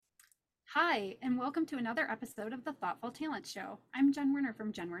Hi, and welcome to another episode of the Thoughtful Talent Show. I'm Jen Werner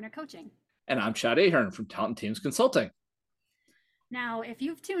from Jen Werner Coaching. And I'm Chad Ahern from Talent Teams Consulting. Now, if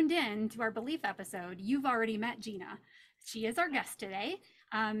you've tuned in to our belief episode, you've already met Gina. She is our guest today.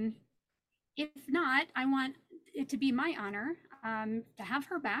 If not, I want it to be my honor to have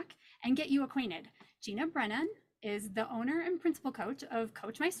her back and get you acquainted. Gina Brennan is the owner and principal coach of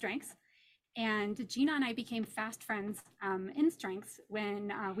Coach My Strengths. And Gina and I became fast friends in Strengths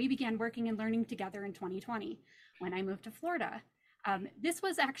when we began working and learning together in 2020 when I moved to Florida. This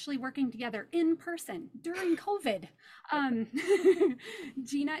was actually working together in person during COVID.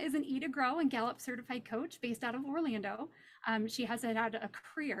 Gina is an Eat to Grow and Gallup certified coach based out of Orlando. She has had a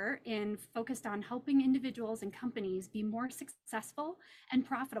career focused on helping individuals and companies be more successful and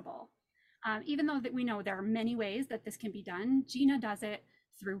profitable. Even though that we know there are many ways that this can be done, Gina does it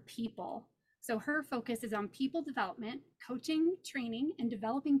through people. So her focus is on people development, coaching, training, and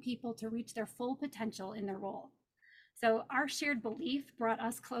developing people to reach their full potential in their role. So our shared belief brought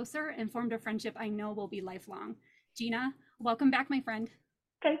us closer and formed a friendship I know will be lifelong. Gina, welcome back, my friend.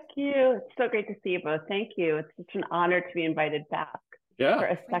 Thank you. It's so great to see you both. Thank you. It's such an honor to be invited back for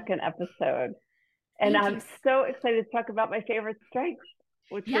a second episode. And I'm so excited to talk about my favorite strength,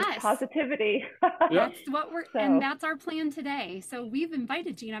 which is positivity. That's what and that's our plan today. So we've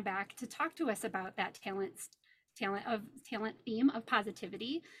invited Gina back to talk to us about that talent theme of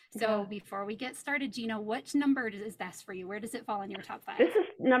positivity. So before we get started, Gina, which number is this for you? Where does it fall in your top 5? This is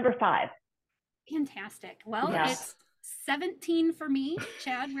number 5. Fantastic. Well, it's 17 for me.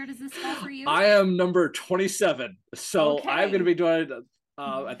 Chad, where does this fall for you? I am number 27. So I'm going to be doing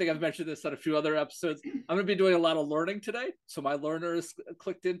I think I've mentioned this on a few other episodes. I'm going to be doing a lot of learning today. So my learner is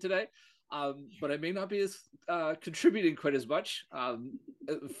clicked in today. But I may not be as contributing quite as much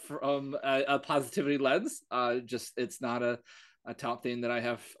from a positivity lens. Just it's not a talent theme that I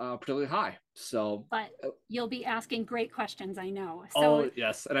have particularly high. So, but you'll be asking great questions, I know. So,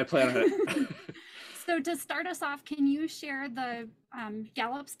 yes, and I plan on it. So to start us off, can you share the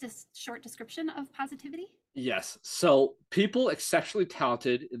Gallup's short description of positivity? Yes. So people exceptionally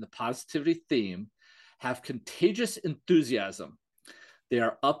talented in the positivity theme have contagious enthusiasm. They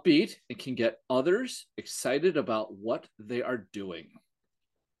are upbeat and can get others excited about what they are doing.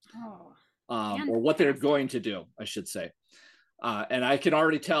 Or what they're going to do, I should say. And I can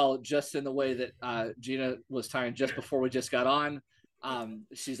already tell just in the way that Gina was tying just before we just got on.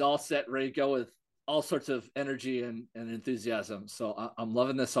 She's all set, ready to go with all sorts of energy and enthusiasm. So I'm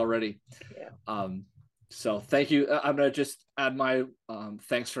loving this already. Yeah. So thank you. I'm going to just add my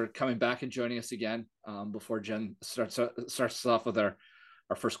thanks for coming back and joining us again before Jen starts us off with our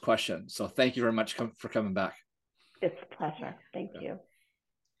first question. So thank you very much for coming back. It's a pleasure. Thank you.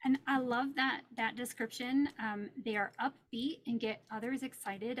 And I love that description. They are upbeat and get others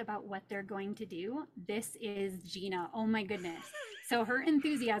excited about what they're going to do. This is Gina. Oh my goodness. So her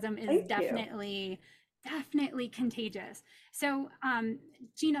enthusiasm is definitely contagious. So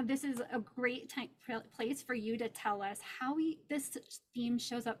Gina, this is a great place for you to tell us how this theme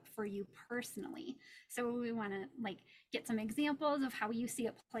shows up for you personally. So we want to get some examples of how you see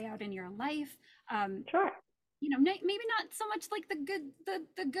it play out in your life. Sure. Maybe not so much like the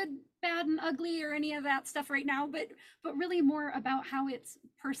good, bad, and ugly or any of that stuff right now, but really more about how it's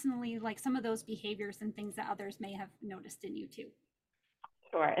personally like some of those behaviors and things that others may have noticed in you too.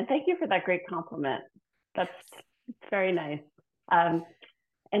 Sure. And thank you for that great compliment. It's very nice. And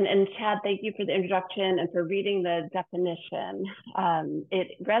Chad, thank you for the introduction and for reading the definition. It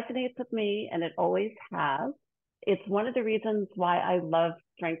resonates with me, and it always has. It's one of the reasons why I love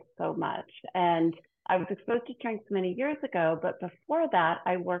strength so much. And I was exposed to strengths many years ago, but before that,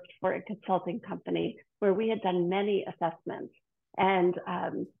 I worked for a consulting company where we had done many assessments. And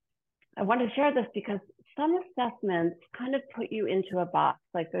I want to share this because some assessments kind of put you into a box.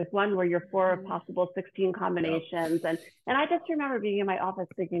 Like there's one where you're 4 possible 16 combinations. And I just remember being in my office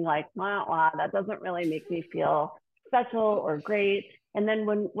thinking like, wow, that doesn't really make me feel special or great. And then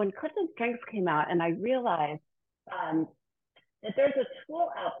when Clifton Strengths came out and I realized that there's a tool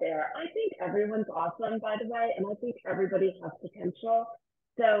out there. I think everyone's awesome, by the way, and I think everybody has potential.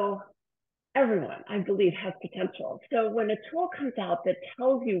 So everyone, I believe, has potential. So when a tool comes out that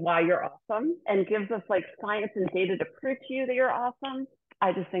tells you why you're awesome and gives us like science and data to prove to you that you're awesome,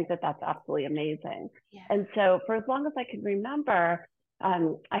 I just think that that's absolutely amazing. Yeah. And so for as long as I can remember,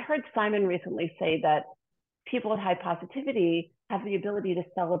 I heard Simon recently say that people with high positivity have the ability to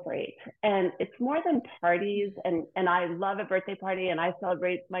celebrate. And it's more than parties. And I love a birthday party and I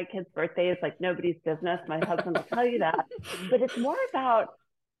celebrate my kids' birthdays like nobody's business. My husband will tell you that. But it's more about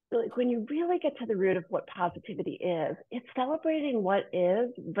like when you really get to the root of what positivity is, it's celebrating what is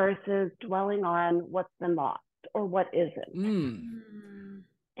versus dwelling on what's been lost or what isn't.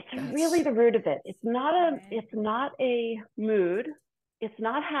 It's really the root of it. It's not a mood. It's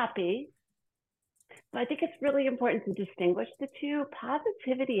not happy. But I think it's really important to distinguish the two.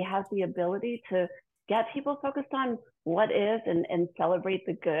 Positivity has the ability to get people focused on what is and celebrate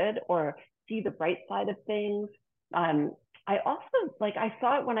the good or see the bright side of things. I also, like, I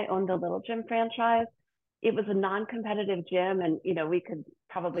saw it when I owned the Little Gym franchise. It was a non-competitive gym, and we could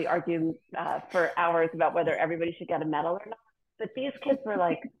probably argue for hours about whether everybody should get a medal or not. But these kids were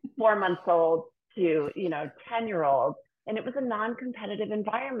like 4 months old to 10-year-olds, and it was a non-competitive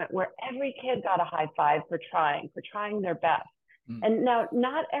environment where every kid got a high five for trying their best. And now,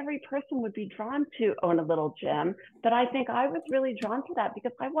 not every person would be drawn to own a little gym, but I think I was really drawn to that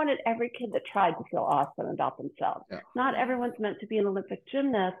because I wanted every kid that tried to feel awesome about themselves. Yeah. Not everyone's meant to be an Olympic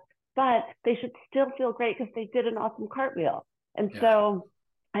gymnast, but they should still feel great because they did an awesome cartwheel. And so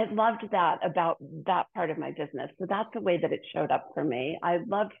I loved that about that part of my business. So that's the way that it showed up for me. I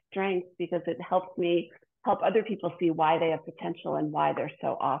loved strength because it helped me help other people see why they have potential and why they're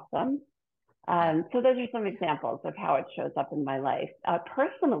so awesome. So those are some examples of how it shows up in my life.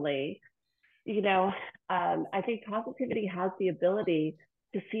 Personally, I think positivity has the ability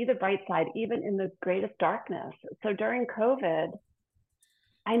to see the bright side, even in the greatest darkness. So during COVID,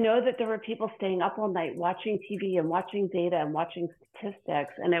 I know that there were people staying up all night watching TV and watching data and watching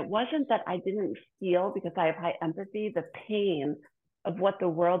statistics. And it wasn't that I didn't feel, because I have high empathy, the pain of what the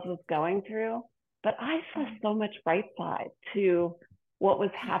world was going through. But I saw so much bright side to what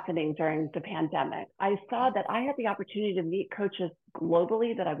was happening during the pandemic. I saw that I had the opportunity to meet coaches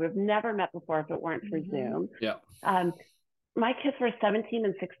globally that I would have never met before if it weren't for Zoom. Yeah. My kids were 17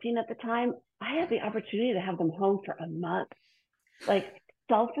 and 16 at the time. I had the opportunity to have them home for a month. Like,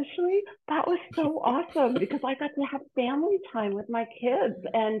 selfishly, that was so awesome because I got to have family time with my kids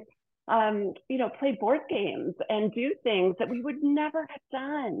and, play board games and do things that we would never have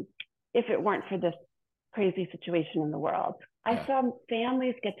done if it weren't for this crazy situation in the world. I saw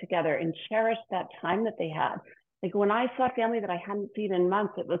families get together and cherish that time that they had. Like, when I saw family that I hadn't seen in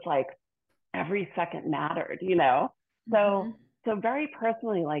months, it was like every second mattered, So very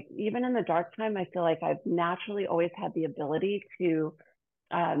personally, like, even in the dark time, I feel like I've naturally always had the ability to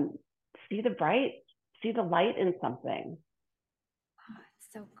see the light in something. Oh, it's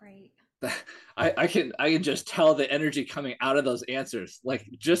so great. I can just tell the energy coming out of those answers, like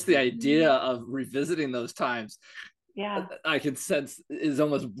just the idea of revisiting those times. Yeah, I can sense is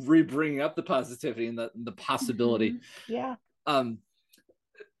almost re-bringing up the positivity and the possibility. Yeah. I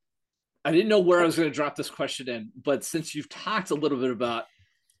didn't know where I was going to drop this question in, but since you've talked a little bit about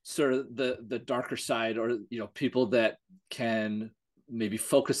sort of the darker side, or people that can maybe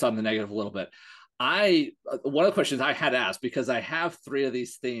focus on the negative a little bit, one of the questions I had asked, because I have 3 of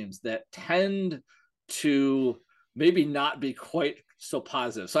these themes that tend to maybe not be quite so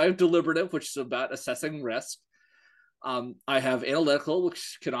positive. So I have deliberative, which is about assessing risk. I have analytical,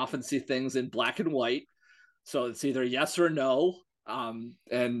 which can often see things in black and white. So it's either yes or no.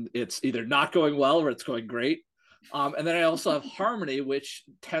 And it's either not going well or it's going great. And then I also have harmony, which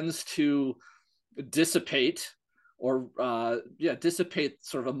tends to dissipate dissipate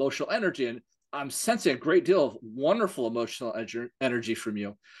sort of emotional energy. And I'm sensing a great deal of wonderful emotional energy from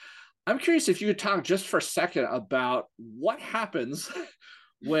you. I'm curious if you could talk just for a second about what happens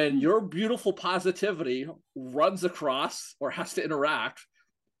when your beautiful positivity runs across or has to interact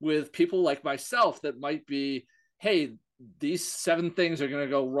with people like myself that might be, hey, these 7 things are going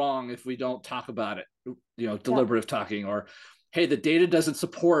to go wrong if we don't talk about it, deliberative talking, or, hey, the data doesn't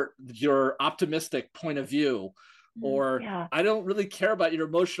support your optimistic point of view, or I don't really care about your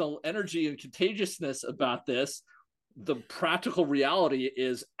emotional energy and contagiousness about this. The practical reality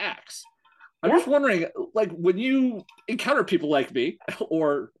is X. I'm just wondering, like, when you encounter people like me,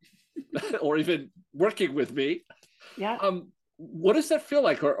 or even working with me, what does that feel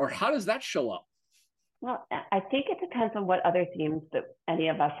like, or how does that show up? Well, I think it depends on what other themes that any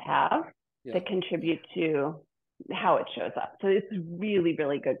of us have that contribute to how it shows up. So it's a really,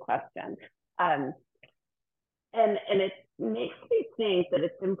 really good question. And it makes me think that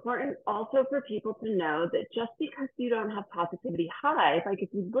it's important also for people to know that just because you don't have positivity high, like if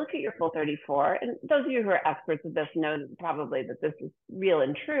you look at your full 34, and those of you who are experts of this know probably that this is real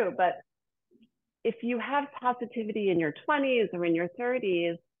and true, but if you have positivity in your 20s or in your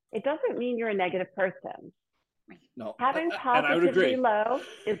 30s, it doesn't mean you're a negative person. No, having positivity low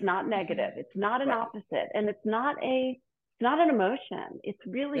is not negative. It's not an opposite, and it's not an emotion. It's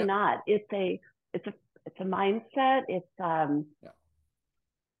really not. It's a mindset. It's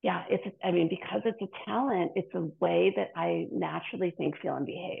yeah, I mean, because it's a talent, it's a way that I naturally think, feel, and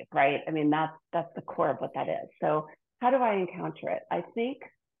behave, right? I mean, that's the core of what that is. So how do I encounter it? I think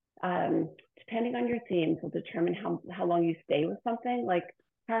depending on your themes will determine how long you stay with something. Like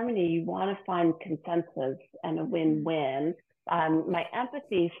harmony, you want to find consensus and a win-win. My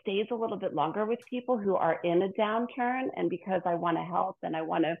empathy stays a little bit longer with people who are in a downturn, and because I want to help and I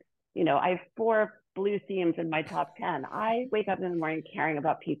want to, I have 4 blue themes in my top 10. I wake up in the morning caring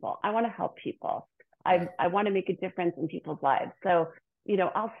about people. I want to help people. I want to make a difference in people's lives. So,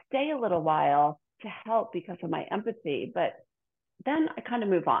 I'll stay a little while to help because of my empathy, but then I kind of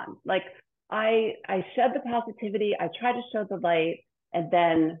move on. Like I shed the positivity, I try to show the light, and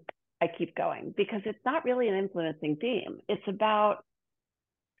then I keep going because it's not really an influencing theme. It's about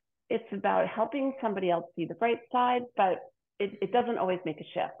helping somebody else see the bright side, but it doesn't always make a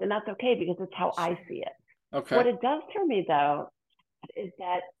shift. And that's okay because it's how I see it. Okay. What it does for me though, is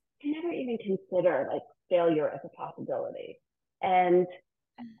that I never even consider like failure as a possibility. And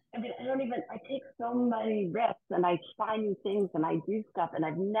I mean, I take so many risks and I try new things and I do stuff and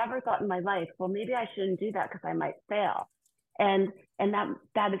I've never thought in my life, well, maybe I shouldn't do that because I might fail. And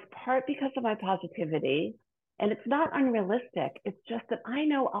that is part because of my positivity. And it's not unrealistic. It's just that I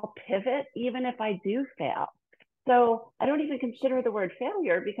know I'll pivot even if I do fail. So I don't even consider the word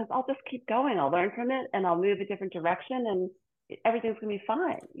failure because I'll just keep going. I'll learn from it and I'll move a different direction and everything's going to be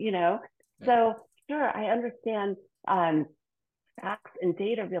fine, Yeah. So sure, I understand facts and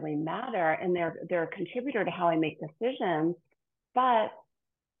data really matter and they're a contributor to how I make decisions, but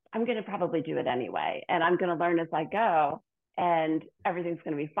I'm going to probably do it anyway. And I'm going to learn as I go and everything's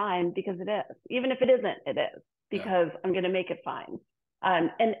going to be fine because it is. Even if it isn't, it is because I'm going to make it fine.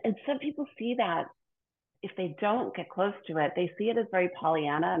 And some people see that if they don't get close to it, they see it as very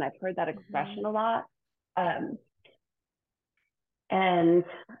Pollyanna. And I've heard that expression a lot. And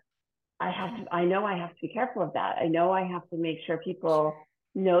I know I have to be careful of that. I know I have to make sure people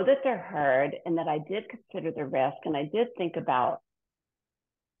know that they're heard and that I did consider the risk and I did think about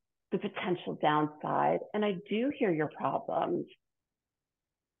the potential downside and I do hear your problems.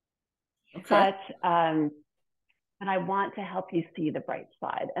 Okay. But I want to help you see the bright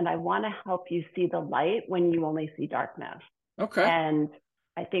side and I want to help you see the light when you only see darkness. Okay. And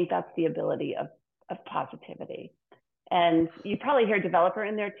I think that's the ability of positivity. And you probably hear developer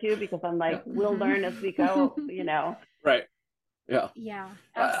in there too, because I'm like, we'll learn as we go, Right. Yeah. Yeah,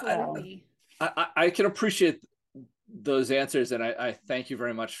 absolutely. I can appreciate those answers. And I thank you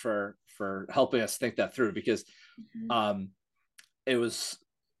very much for helping us think that through because it was,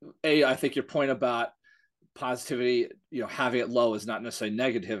 I think your point about positivity, having it low is not necessarily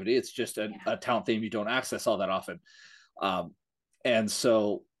negativity. It's just a talent theme you don't access all that often. And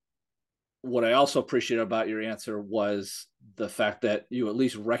so what I also appreciate about your answer was the fact that you at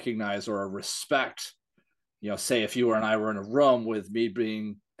least recognize or respect, say if you and I were in a room with me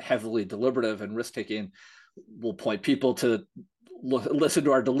being heavily deliberative and risk-taking, we'll point people to listen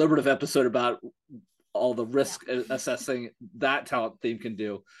to our deliberative episode about all the risk assessing that talent theme can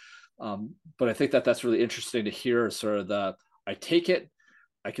do. But I think that that's really interesting to hear sort of I take it,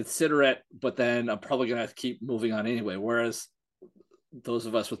 I consider it, but then I'm probably going to have to keep moving on anyway. Whereas those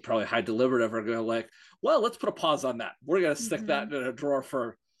of us with probably high deliberative are going to like, well, let's put a pause on that. We're going to stick that in a drawer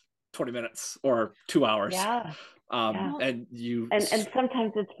for 20 minutes or 2 hours. Yeah. And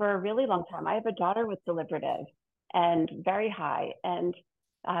sometimes it's for a really long time. I have a daughter with deliberative and very high. And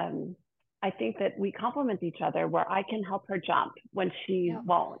I think that we complement each other where I can help her jump when she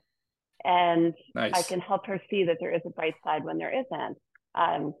won't. And nice. I can help her see that there is a bright side when there isn't.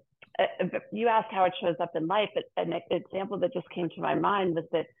 You asked how it shows up in life. An example that just came to my mind was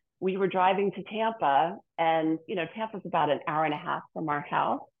that we were driving to Tampa and, Tampa's about an hour and a half from our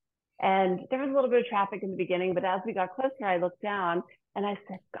house. And there was a little bit of traffic in the beginning, but as we got closer, I looked down and I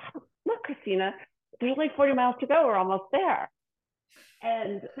said, God, look, Christina, there's like 40 miles to go. We're almost there.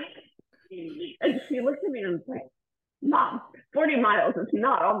 And she looked at me and was like, Mom, 40 miles is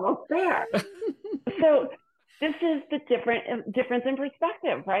not almost there. So this is the difference in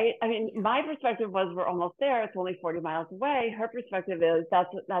perspective, right? I mean, my perspective was we're almost there. It's only 40 miles away. Her perspective is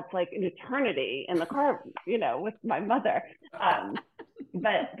that's like an eternity in the car, with my mother.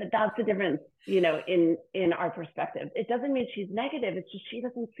 But that's the difference, in our perspective. It doesn't mean she's negative. It's just she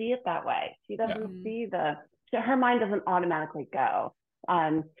doesn't see it that way. She doesn't see her mind doesn't automatically go.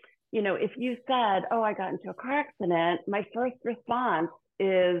 If you said, oh, I got into a car accident, my first response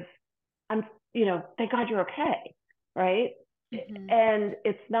is, thank God you're okay, right? And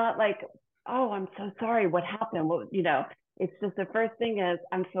it's not like, oh, I'm so sorry, what happened? Well, it's just the first thing is,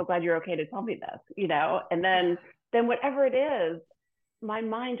 I'm so glad you're okay to tell me this, and then whatever it is, my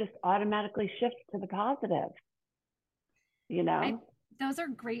mind just automatically shifts to the positive, you know? Those are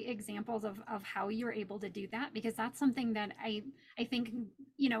great examples of how you're able to do that, because that's something that I think,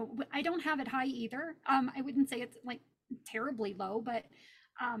 you know, I don't have it high either. I wouldn't say it's like terribly low, but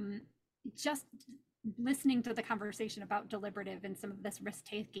just listening to the conversation about deliberative and some of this risk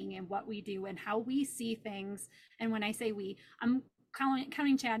taking and what we do and how we see things. And when I say we, I'm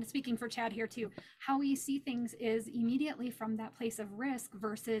counting Chad, speaking for Chad here too, how we see things is immediately from that place of risk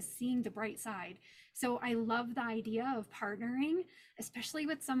versus seeing the bright side. So I love the idea of partnering, especially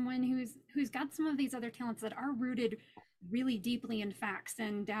with someone who's got some of these other talents that are rooted really deeply in facts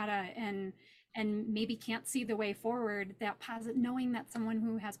and data, and maybe can't see the way forward. That knowing that someone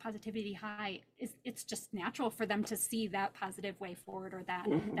who has positivity high, it's just natural for them to see that positive way forward, or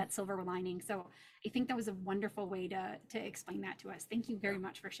that silver lining. So I think that was a wonderful way to explain that to us. Thank you very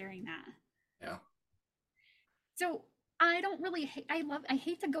much for sharing that. Yeah. So I don't really I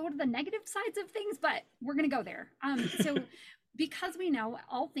hate to go to the negative sides of things, but we're gonna go there. So because we know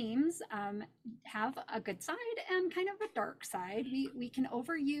all themes have a good side and kind of a dark side, we can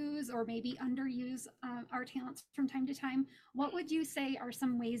overuse or maybe underuse our talents from time to time. What would you say are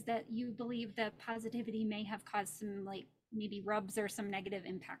some ways that you believe that positivity may have caused some, like, maybe rubs or some negative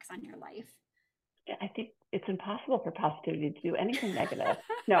impacts on your life? I think it's impossible for positivity to do anything negative.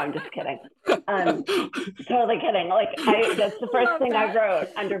 No, I'm just kidding. Totally kidding. Like, that's the first thing I wrote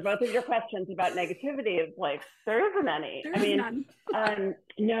under both of your questions about negativity. It's like, there isn't any.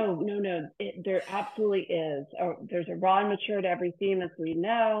 No. There absolutely is. There's a raw and mature to every theme, as we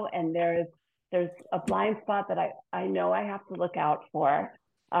know, and there's a blind spot that I know I have to look out for.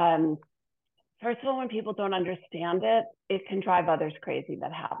 First of all, when people don't understand it, it can drive others crazy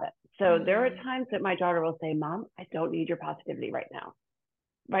that have it. So there are times that my daughter will say, "Mom, I don't need your positivity right now,"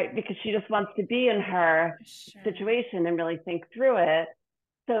 right? Because she just wants to be in her situation and really think through it.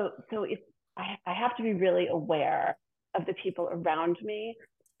 So I have to be really aware of the people around me,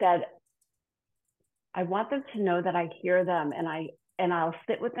 that I want them to know that I hear them, and I'll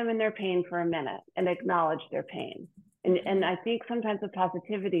sit with them in their pain for a minute and acknowledge their pain. And I think sometimes with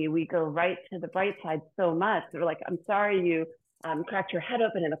positivity, we go right to the bright side so much. They're like, "I'm sorry you cracked your head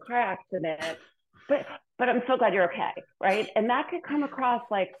open in a car accident, but I'm so glad you're okay," right? And that could come across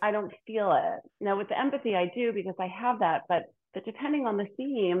like I don't feel it. Now with the empathy, I do, because I have that, but depending on the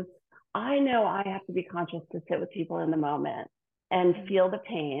theme, I know I have to be conscious to sit with people in the moment and feel the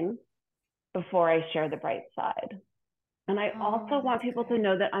pain before I share the bright side. And I also want people to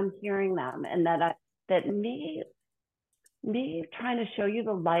know that I'm hearing them, and that me trying to show you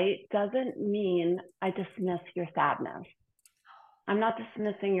the light doesn't mean I dismiss your sadness. I'm not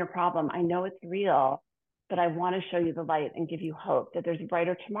dismissing your problem. I know it's real, but I want to show you the light and give you hope that there's a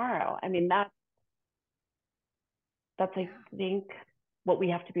brighter tomorrow. I mean, that's I think what we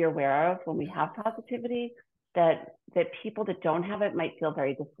have to be aware of when we have positivity, that people that don't have it might feel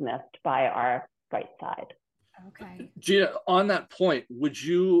very dismissed by our bright side. Okay. Gina, on that point, would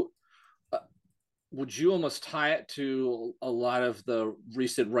you almost tie it to a lot of the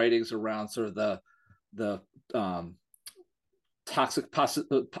recent writings around sort of the toxic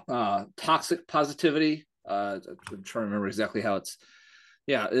positivity? I'm trying to remember exactly how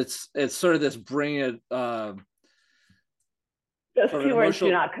it's sort of this bringing it. Those two words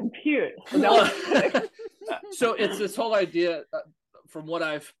do not compute. No. So it's this whole idea, from what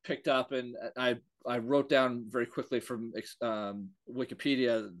I've picked up, and I wrote down very quickly from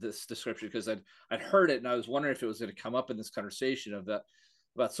Wikipedia this description, because I'd heard it and I was wondering if it was going to come up in this conversation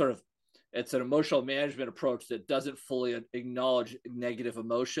about sort of, it's an emotional management approach that doesn't fully acknowledge negative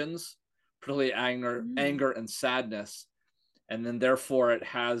emotions, particularly anger and sadness. And then therefore it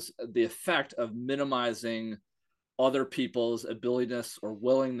has the effect of minimizing other people's abilitiness or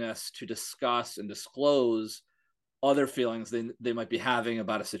willingness to discuss and disclose other feelings they might be having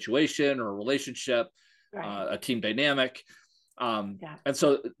about a situation or a relationship, a team dynamic. And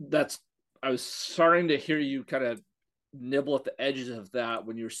so I was starting to hear you kind of nibble at the edges of that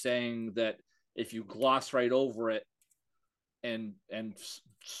when you're saying that if you gloss right over it and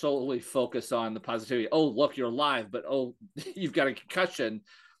solely focus on the positivity, oh, look, you're alive, but oh, you've got a concussion,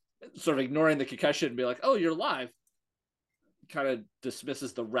 sort of ignoring the concussion and be like, oh, you're alive, kind of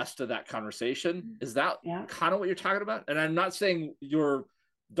dismisses the rest of that conversation. Is that kind of what you're talking about? And I'm not saying your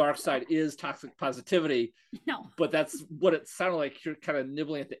dark side is toxic positivity, no, but that's what it sounded like you're kind of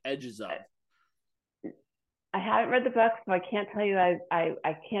nibbling at the edges of. I haven't read the book, so I can't tell you. I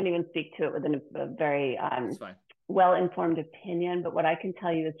can't even speak to it with a very well-informed opinion. But what I can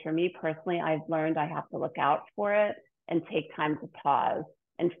tell you is, for me personally, I've learned I have to look out for it and take time to pause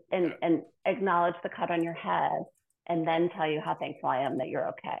and acknowledge the cut on your head. and then tell you how thankful I am that you're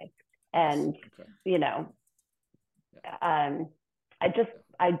okay. And, Okay. you know, I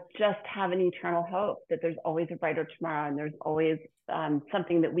just have an eternal hope that there's always a brighter tomorrow, and there's always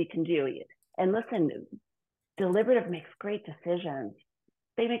something that we can do. And listen, deliberative makes great decisions.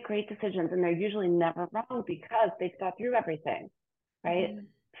 They make great decisions, and they're usually never wrong because they've thought through everything, right? Mm-hmm.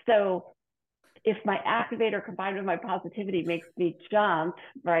 So if my activator combined with my positivity makes me jump,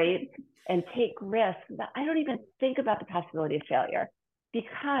 right, and take risks, I don't even think about the possibility of failure,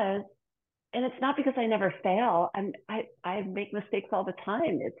 because, and it's not because I never fail. I make mistakes all the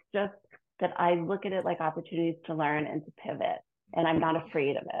time. It's just that I look at it like opportunities to learn and to pivot, and I'm not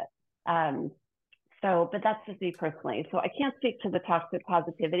afraid of it. But that's just me personally. So I can't speak to the toxic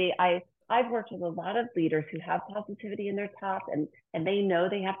positivity. I've worked with a lot of leaders who have positivity in their top, and they know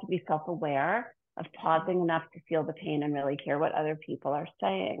they have to be self-aware of pausing enough to feel the pain and really hear what other people are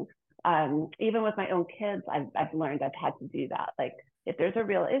saying. Even with my own kids, I've learned I've had to do that. Like, if there's a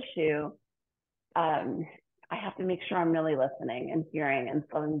real issue, I have to make sure I'm really listening and hearing and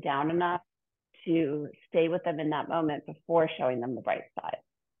slowing down enough to stay with them in that moment before showing them the bright side.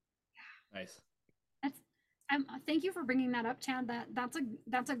 Nice. Thank you for bringing that up, Chad.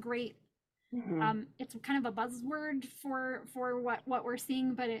 That's a great. Mm-hmm. It's kind of a buzzword for what we're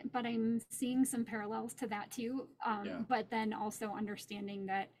seeing, but I'm seeing some parallels to that too. But then also understanding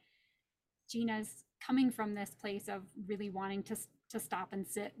that Gina's coming from this place of really wanting to stop and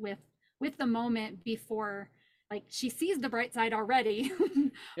sit with the moment before, like, she sees the bright side already,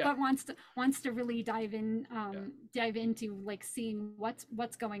 but wants to really dive into like seeing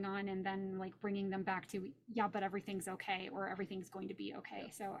what's going on, and then like bringing them back to, but everything's okay, or everything's going to be okay.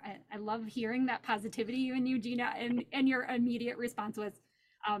 So I love hearing that positivity in you, Gina, and your immediate response was,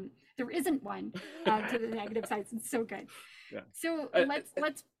 there isn't one to the negative sides. It's so good. Yeah. So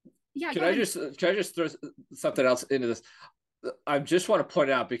let's. Yeah. Can I just throw something else into this? I just want to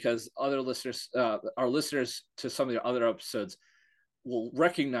point out, because other listeners, our listeners to some of the other episodes, will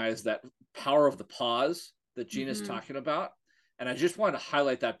recognize that power of the pause that Gina's talking about. And I just wanted to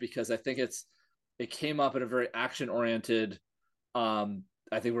highlight that because I think it came up in a very action-oriented, I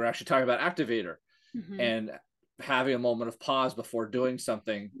think we're actually talking about activator, and having a moment of pause before doing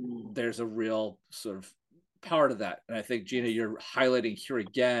something. There's a real sort of power to that. And I think, Gina, you're highlighting here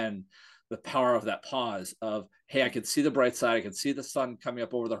again the power of that pause of, hey, I can see the bright side, I can see the sun coming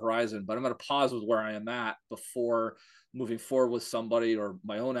up over the horizon, but I'm going to pause with where I am at before moving forward with somebody or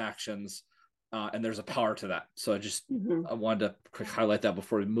my own actions. And there's a power to that. So I wanted to quick highlight that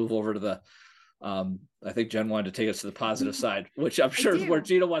before we move over to the, I think Jen wanted to take us to the positive side, which I'm sure is where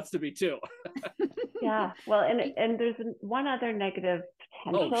Gina wants to be too. Yeah, well, and there's one other negative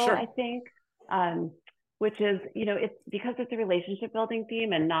potential, I think, which is, it's because it's a relationship building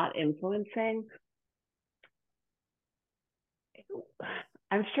theme and not influencing.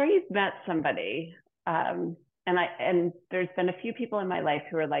 I'm sure you've met somebody, and there's been a few people in my life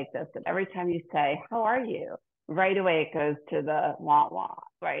who are like this, that every time you say, how are you? Right away it goes to the wah wah,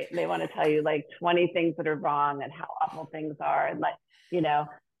 right? They want to tell you like 20 things that are wrong and how awful things are. And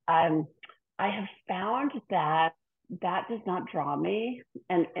I have found that does not draw me.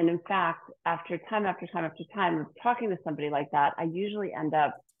 And in fact, after time of talking to somebody like that, I usually end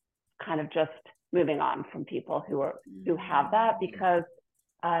up kind of just moving on from people who have that, because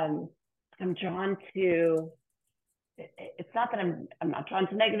I'm drawn to, it's not that I'm not drawn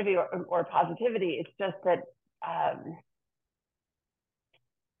to negativity or positivity. It's just that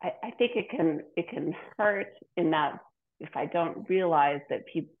I think it can hurt in that if I don't realize that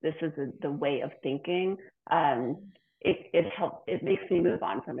this is the way of thinking, it makes me move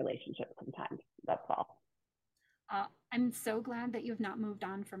on from relationships sometimes. That's all. I'm so glad that you've not moved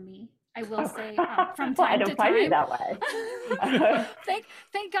on from me. I will say from time to time. I don't find you that way.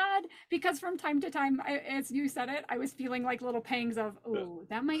 Thank God, because from time to time, as you said it, I was feeling like little pangs of, oh,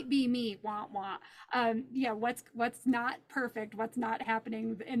 that might be me. Wah wah. What's not perfect? What's not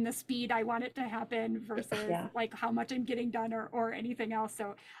happening in the speed I want it to happen versus like how much I'm getting done or anything else.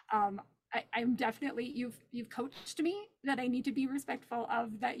 So I'm definitely, you've coached me that I need to be respectful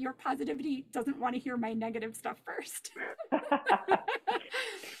of that. Your positivity doesn't want to hear my negative stuff first.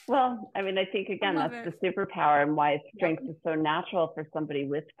 Well, I mean, I think again, that's the superpower, and why strength is so natural for somebody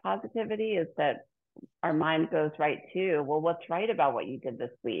with positivity is that our mind goes right to, well, what's right about what you did this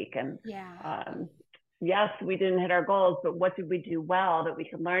week? And yes, we didn't hit our goals, but what did we do well that we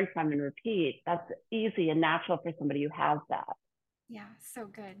can learn from and repeat? That's easy and natural for somebody who has that. Yeah, so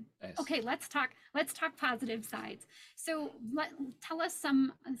good. Nice. Okay, let's talk positive sides. So tell us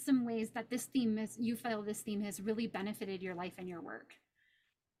some ways that you feel this theme has really benefited your life and your work.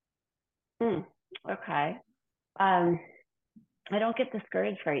 Okay. I don't get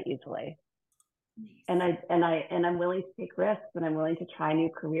discouraged very easily. And I'm willing to take risks, and I'm willing to try new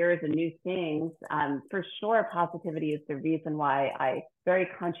careers and new things. For sure, positivity is the reason why I very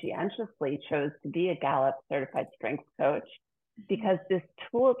conscientiously chose to be a Gallup certified strengths coach, because this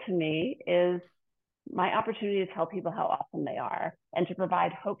tool to me is my opportunity to tell people how awesome they are and to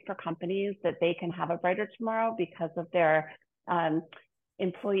provide hope for companies that they can have a brighter tomorrow because of their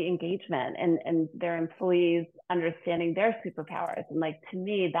employee engagement and their employees understanding their superpowers. And like, to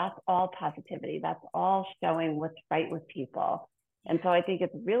me, that's all positivity. That's all showing what's right with people. And so I think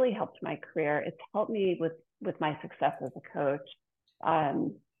it's really helped my career. It's helped me with my success as a coach.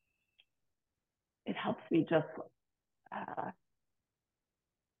 It helps me just, I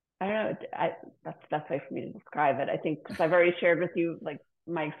don't know, that's the best way for me to describe it. I think, because I've already shared with you, like,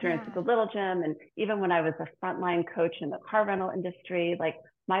 my experience with the Little Gym, and even when I was a frontline coach in the car rental industry, like,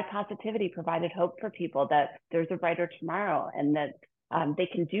 my positivity provided hope for people that there's a brighter tomorrow and that they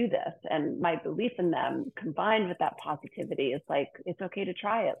can do this. And my belief in them combined with that positivity is like, it's okay to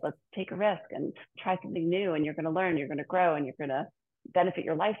try it. Let's take a risk and try something new, and you're going to learn, you're going to grow, and you're going to benefit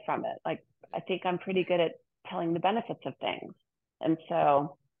your life from it. Like, I think I'm pretty good at telling the benefits of things. And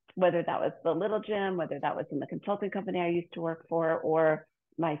so whether that was the Little Gym, whether that was in the consulting company I used to work for, or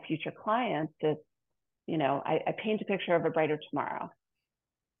my future clients, it's, I paint a picture of a brighter tomorrow.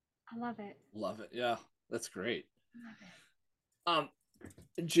 I love it. Love it. Yeah, that's great. Love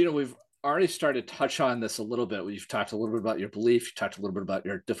it. Gina, we've already started to touch on this a little bit. We've talked a little bit about your belief. You talked a little bit about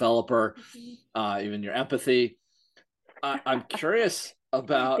your developer, even your empathy. I'm curious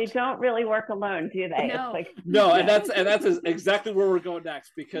about. They don't really work alone, do they? No. It's like, no, and that's exactly where we're going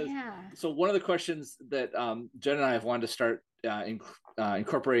next. Because so one of the questions that Jen and I have wanted to start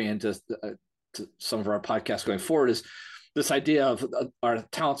incorporating into to some of our podcasts going forward is this idea of our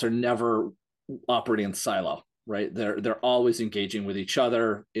talents are never operating in silo, right? They're always engaging with each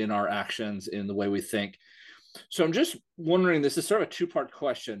other in our actions, in the way we think. So I'm just wondering, this is sort of a two-part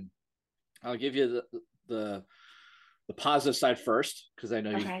question. I'll give you the positive side first, because I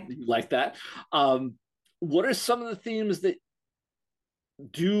know you like that. What are some of the themes that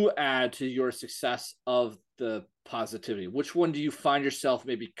do add to your success of the positivity? Which one do you find yourself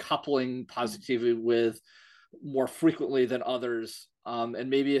maybe coupling positivity with more frequently than others? And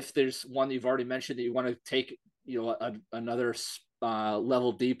maybe if there's one that you've already mentioned that you want to take, another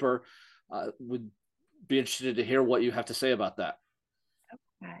level deeper, would be interested to hear what you have to say about that.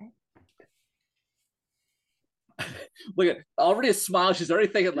 Okay. Look at already a smile. She's already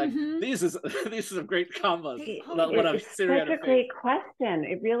thinking like, these are some great combos. It's such a great question.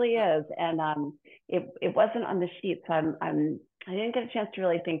 It really is. And it wasn't on the sheet, so I didn't get a chance to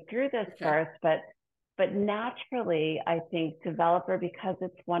really think through this first, but naturally, I think developer, because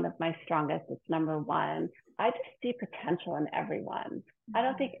it's one of my strongest, it's number one. I just see potential in everyone. I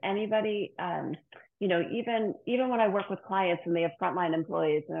don't think anybody, even when I work with clients and they have frontline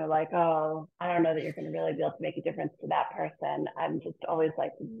employees and they're like, oh, I don't know that you're going to really be able to make a difference to that person. I'm just always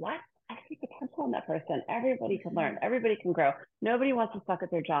like, what? I see potential in that person. Everybody can learn. Everybody can grow. Nobody wants to suck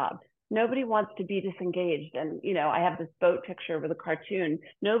at their job. Nobody wants to be disengaged. And, I have this boat picture with a cartoon.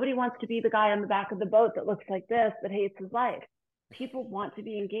 Nobody wants to be the guy on the back of the boat that looks like this, that hates his life. People want to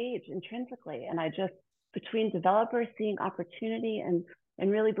be engaged intrinsically. And I just, between developers seeing opportunity and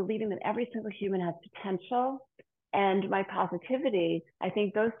really believing that every single human has potential, and my positivity, I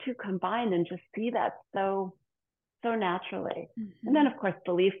think those two combined and just see that so naturally. And then, of course,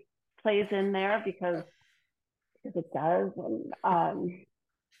 belief plays in there because it does.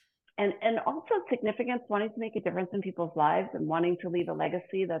 And also significance, wanting to make a difference in people's lives and wanting to leave a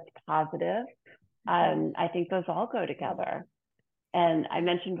legacy that's positive. I think those all go together. And I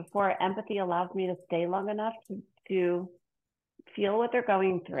mentioned before, empathy allows me to stay long enough to feel what they're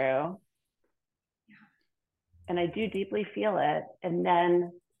going through. And I do deeply feel it, and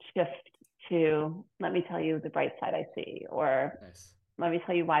then shift to, let me tell you the bright side I see, or let me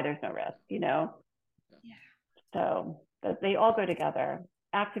tell you why there's no risk, So they all go together.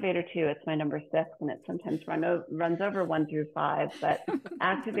 Activator 2, it's my number 6, and it sometimes runs over 1 through 5, but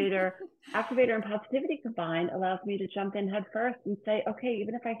activator and positivity combined allows me to jump in head first and say, okay,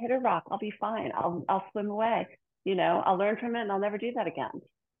 even if I hit a rock, I'll be fine. I'll swim away. I'll learn from it and I'll never do that again.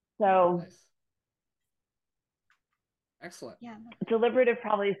 So excellent. Yeah. Deliberative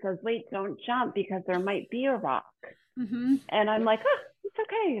probably says, wait, don't jump because there might be a rock. And I'm like, oh, it's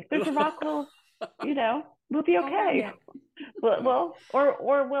okay. If there's a rock, we'll be okay. Well,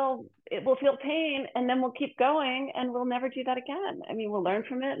 it will feel pain, and then we'll keep going, and we'll never do that again. I mean, we'll learn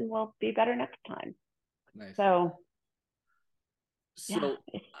from it and we'll be better next time. Nice. So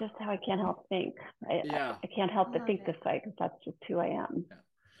it's just how I can't help think. yeah, I can't help but Love think it. this way because that's just who I am.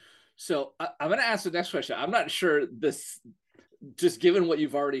 so I'm going to ask the next question. I'm not sure this, just given what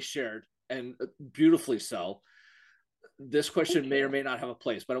you've already shared, and beautifully so, this question may or may not have a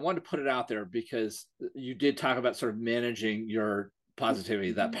place, but I wanted to put it out there because you did talk about sort of managing your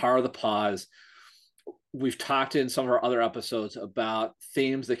positivity, that power of the pause. We've talked in some of our other episodes about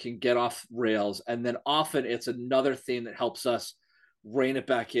themes that can get off rails, and then often it's another theme that helps us rein it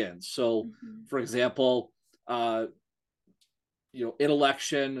back in. So, for example,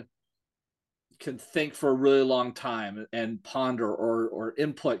 intellection can think for a really long time and ponder, or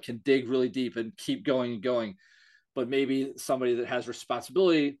input can dig really deep and keep going and going. But maybe somebody that has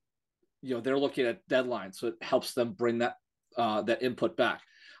responsibility, they're looking at deadlines, so it helps them bring that input back.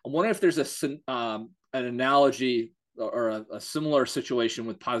 I'm wondering if there's an analogy or a similar situation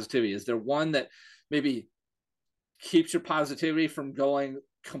with positivity. Is there one that maybe keeps your positivity from going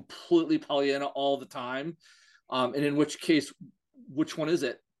completely Pollyanna all the time? And in which case, which one is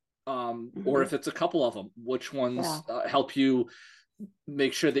it? Or if it's a couple of them, which ones help you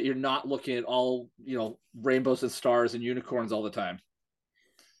make sure that you're not looking at all, rainbows and stars and unicorns all the time?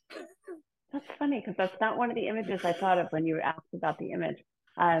 That's funny because that's not one of the images I thought of when you were asked about the image.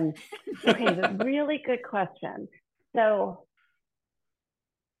 Okay, the really good question. So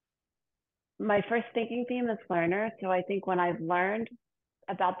my first thinking theme is learner. So I think when I've learned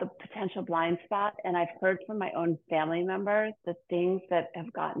about the potential blind spot and I've heard from my own family members the things that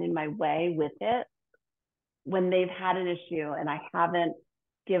have gotten in my way with it, when they've had an issue and I haven't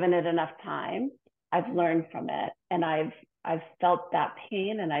given it enough time, I've learned from it, and I've felt that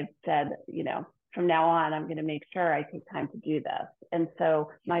pain, and I've said, from now on, I'm going to make sure I take time to do this. And so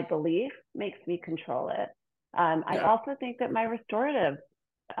my belief makes me control it. I also think that my restorative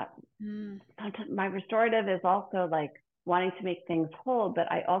is also like wanting to make things whole, but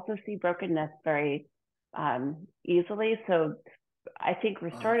I also see brokenness very easily. So I think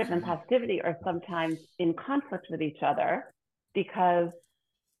restorative and positivity are sometimes in conflict with each other, because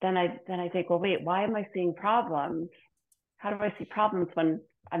then I think, well, wait, why am I seeing problems? How do I see problems when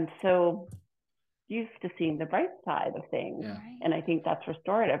I'm so used to seeing the bright side of things? Yeah. And I think that's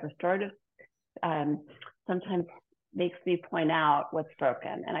restorative. Restorative sometimes makes me point out what's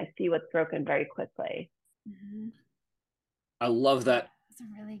broken, and I see what's broken very quickly. I love that.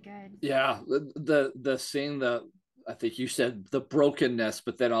 That's really good. Yeah, the seeing I think you said the brokenness,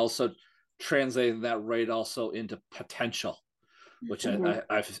 but then also translating that right also into potential, which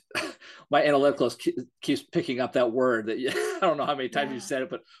I've my analytical keeps picking up that word that I don't know how many times you said it,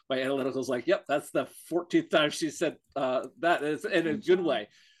 but my analytical is like, yep, that's the 14th time she said that, is in a good way.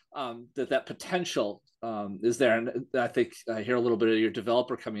 That potential is there, and I think I hear a little bit of your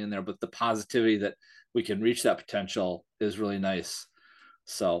developer coming in there, but the positivity that we can reach that potential is really nice.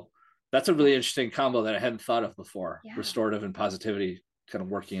 So that's a really interesting combo that I hadn't thought of before. Restorative and positivity kind of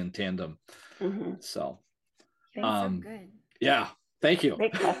working in tandem. So so good. Yeah, thank you.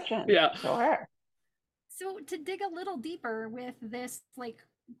 Great question. Sure. So to dig a little deeper with this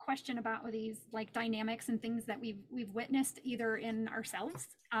question about these dynamics and things that we've witnessed either in ourselves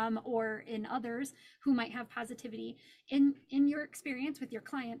or in others who might have positivity, in your experience with your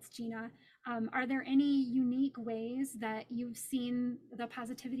clients, Gina, are there any unique ways that you've seen the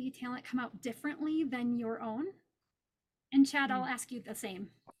positivity talent come out differently than your own? And Chad, I'll ask you the same.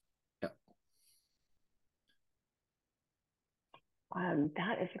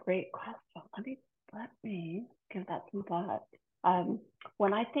 That is a great question. Let me give that some thought.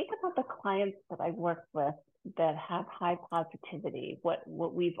 When I think about the clients that I've worked with that have high positivity, what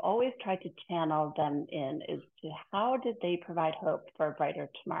we've always tried to channel them in is to how did they provide hope for a brighter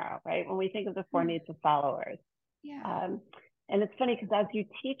tomorrow, right? When we think of the 4 needs of followers. And it's funny because as you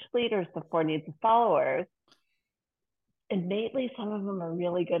teach leaders the 4 needs of followers, innately, some of them are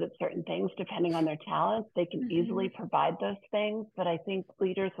really good at certain things. Depending on their talents, they can easily provide those things. But I think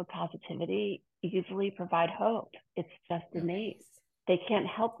leaders with positivity easily provide hope. It's just innate. They can't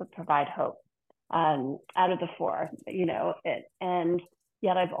help but provide hope out of the 4, and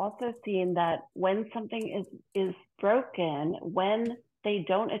yet I've also seen that when something is broken, when they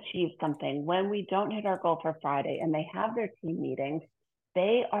don't achieve something, when we don't hit our goal for Friday and they have their team meetings,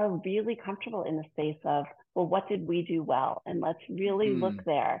 they are really comfortable in the space of, well, what did we do well? And let's really look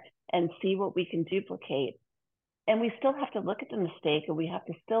there and see what we can duplicate. And we still have to look at the mistake, and we have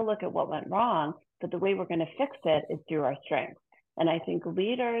to still look at what went wrong, but the way we're going to fix it is through our strengths. And I think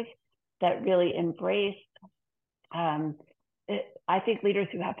leaders that really embrace, I think leaders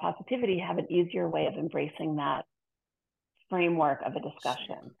who have positivity have an easier way of embracing that framework of a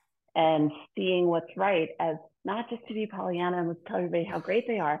discussion. and seeing what's right as not just to be Pollyanna and let's tell everybody how great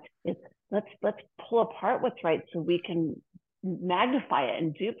they are. It's let's pull apart what's right so we can magnify it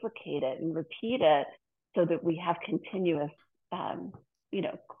and duplicate it and repeat it so that we have continuous,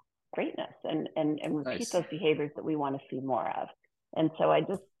 greatness and repeat Nice. those behaviors that we want to see more of. And so I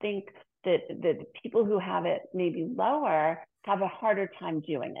just think that the people who have it maybe lower have a harder time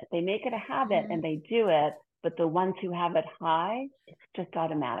doing it. They make it a habit and they do it, but the ones who have it high, it's just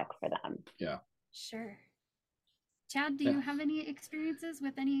automatic for them. Yeah. Sure. Chad, do you have any experiences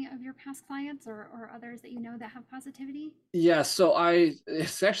with any of your past clients or others that you know that have positivity? Yeah, so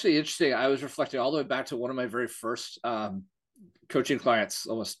it's actually interesting. I was reflecting all the way back to one of my very first coaching clients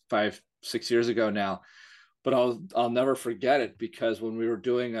almost 5-6 years ago now, but I'll never forget it because when we were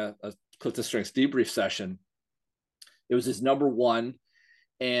doing a Clifton Strengths debrief session, it was his number one,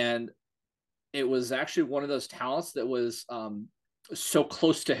 and it was actually one of those talents that was so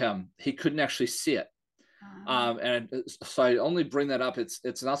close to him he couldn't actually see it. And so I only bring that up.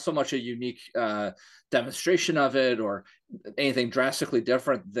 It's not so much a unique demonstration of it or anything drastically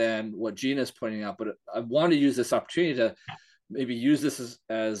different than what Gina is pointing out, but I want to use this opportunity to maybe use this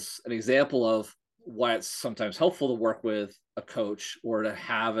as an example of why it's sometimes helpful to work with a coach or to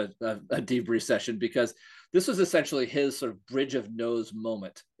have a debrief session, because this was essentially his sort of bridge of nose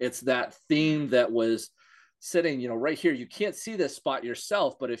moment. It's that theme that was sitting, right here. You can't see this spot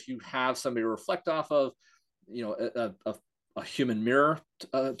yourself, but if you have somebody to reflect off of, a human mirror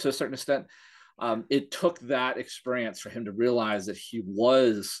to a certain extent, it took that experience for him to realize that he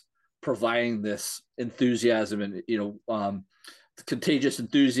was providing this enthusiasm and contagious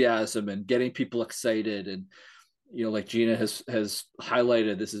enthusiasm and getting people excited. And like Gina has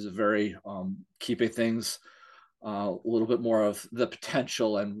highlighted, this is a very keeping things a little bit more of the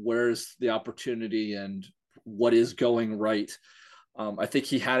potential and where's the opportunity and what is going right. I think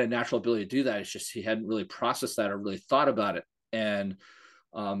he had a natural ability to do that. It's just he hadn't really processed that or really thought about it. And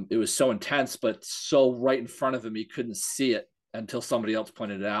it was so intense, but so right in front of him, he couldn't see it until somebody else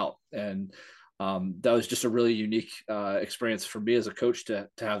pointed it out. And that was just a really unique experience for me as a coach to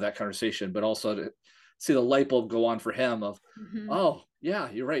have that conversation, but also to see the light bulb go on for him of, oh, yeah,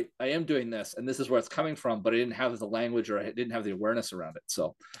 you're right. I am doing this. And this is where it's coming from, but I didn't have the language or I didn't have the awareness around it.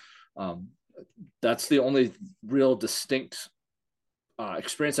 So that's the only real distinct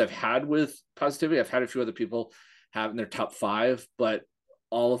experience I've had with positivity. I've had a few other people have in their top 5, but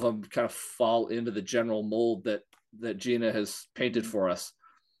all of them kind of fall into the general mold that Gina has painted for us.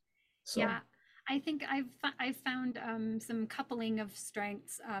 So. Yeah, I think I've found some coupling of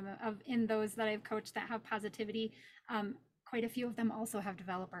strengths in those that I've coached that have positivity. Quite a few of them also have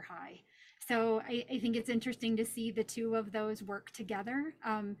developer high. So I think it's interesting to see the two of those work together,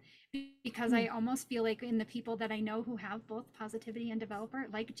 because I almost feel like in the people that I know who have both positivity and developer,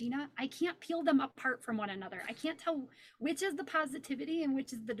 like Gina, I can't peel them apart from one another. I can't tell which is the positivity and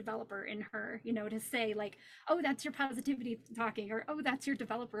which is the developer in her, to say like, oh, that's your positivity talking, or oh, that's your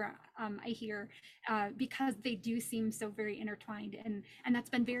developer, I hear, because they do seem so very intertwined. And that's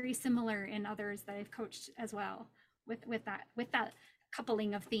been very similar in others that I've coached as well with that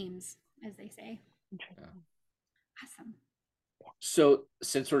coupling of themes, as they say. Yeah. Awesome. So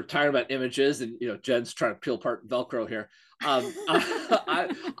since we're talking about images and Jen's trying to peel apart Velcro here, I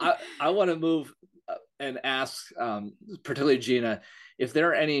want to move and ask, particularly Gina, if there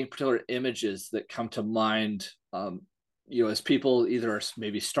are any particular images that come to mind, as people either are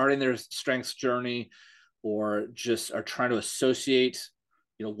maybe starting their strengths journey or just are trying to associate,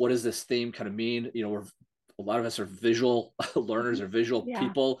 what does this theme kind of mean? A lot of us are visual learners or visual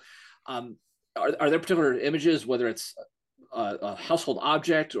people. Are there particular images, whether it's a household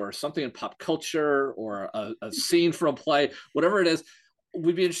object or something in pop culture or a scene from a play, whatever it is?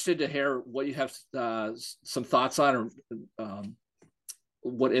 We'd be interested to hear what you have some thoughts on, or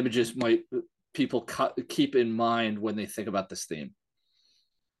what images might people keep in mind when they think about this theme.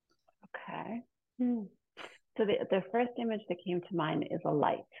 Okay. So the first image that came to mind is a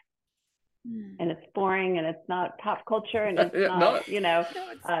light. And it's boring and it's not pop culture and it's not, it's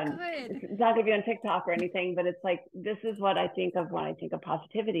not gonna be on TikTok or anything, but it's like, this is what I think of when I think of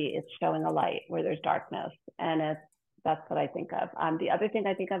positivity. It's showing a light where there's darkness, and that's what I think of. The other thing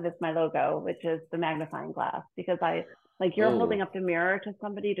I think of is my logo, which is the magnifying glass, because you're holding up the mirror to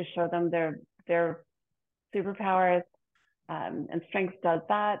somebody to show them their superpowers. And strength does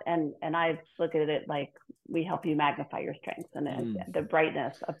that, and I look at it like we help you magnify your strengths and the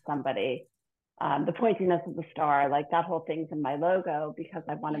brightness of somebody, the pointiness of the star, like that whole thing's in my logo because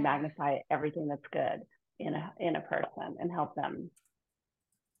I want to magnify everything that's good in a person and help them.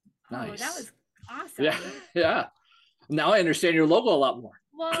 Nice. Oh, that was awesome. Yeah. Now I understand your logo a lot more.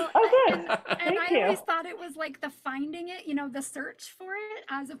 Well, Oh, good. and Thank I you. always thought it was like the finding it, the search for it,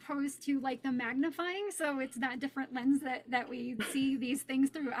 as opposed to like the magnifying. So it's that different lens that we see these things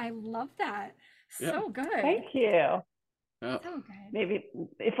through. I love that. Yeah. So good. Thank you. Yeah. So good. Maybe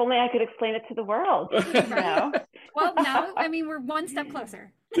if only I could explain it to the world. Right. Well, now, I mean, we're one step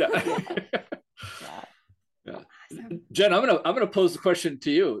closer. Yeah. Yeah. Yeah. Awesome. Jen, I'm gonna pose the question to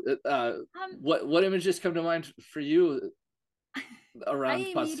you. Um, What images come to mind for you I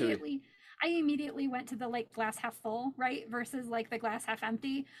around positivity? immediately went to the like glass half full, right? Versus like the glass half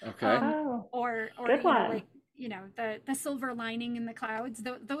empty. Okay. Oh, Or good one. like, the silver lining in the clouds.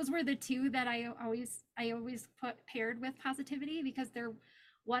 Those were the two that I always put paired with positivity, because they're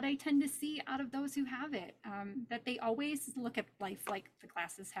what I tend to see out of those who have it. That they always look at life like the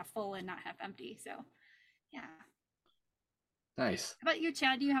glass is half full and not half empty. So yeah. Nice. How about you,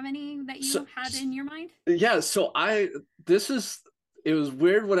 Chad? Do you have any that you had in your mind? Yeah. So it was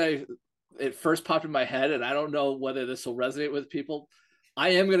weird when it first popped in my head, and I don't know whether this will resonate with people. I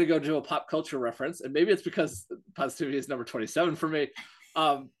am going to go to a pop culture reference, and maybe it's because positivity is number 27 for me.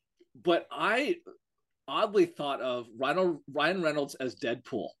 But I oddly thought of Ryan Reynolds as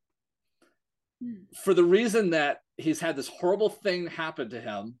Deadpool for the reason that he's had this horrible thing happen to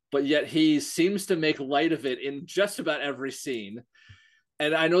him, but yet he seems to make light of it in just about every scene.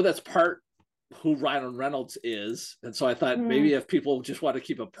 And I know that's part who Ryan Reynolds is. And so I thought maybe if people just want to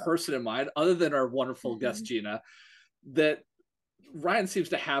keep a person in mind, other than our wonderful guest, Gina, that Ryan seems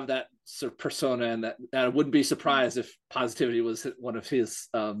to have that sort of persona, and that I wouldn't be surprised if positivity was one of his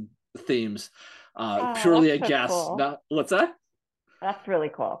themes. Purely a guess. Cool. Not, what's that? That's really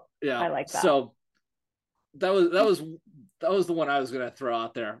cool. Yeah. I like that. So that was the one I was going to throw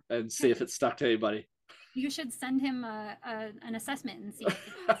out there and see if it stuck to anybody. You should send him an assessment and see if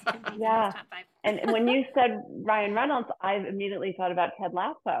the positivity is Yeah. in his top 5. And when you said Ryan Reynolds, I immediately thought about Ted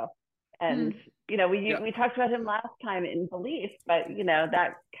Lasso. And, we talked about him last time in Belief, but,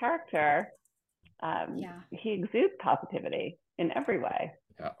 that character, he exudes positivity in every way.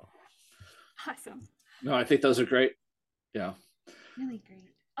 Yeah. Awesome. No, I think those are great. Yeah. Really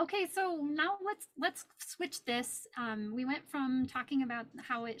great. Okay, so now let's switch this. We went from talking about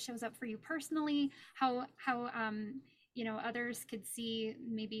how it shows up for you personally, how others could see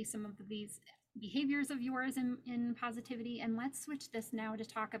maybe some of these behaviors of yours in positivity, and let's switch this now to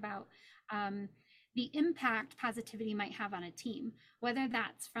talk about the impact positivity might have on a team, whether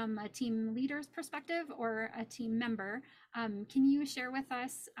that's from a team leader's perspective or a team member. Can you share with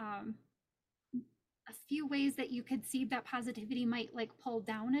us a few ways that you could see that positivity might like pull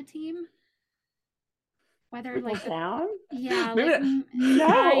down a team? Whether pull like down? Yeah, maybe like no.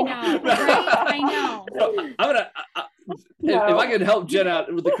 I know, right? I know. So I'm gonna if I can help Jen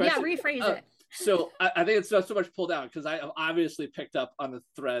out with the question. Yeah, rephrase it. So I think it's not so much pull down, because I obviously picked up on the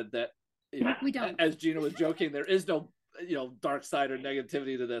thread that we don't. As Gina was joking, there is no dark side or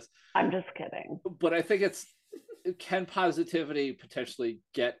negativity to this. I'm just kidding. But I think can positivity potentially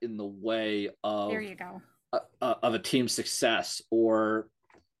get in the way of There you go. Of a team's success, or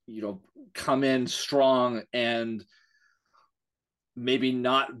come in strong and maybe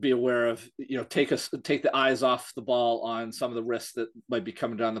not be aware of take the eyes off the ball on some of the risks that might be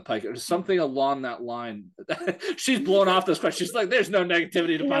coming down the pike, or something along that line. She's blown off this question. She's like, there's no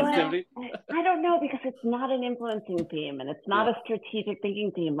negativity to positivity. I don't know, because it's not an influencing theme, and it's not a strategic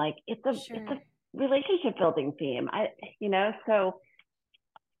thinking theme. Like it's a relationship building theme. So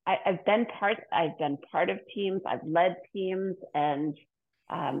I've been part of teams, I've led teams, and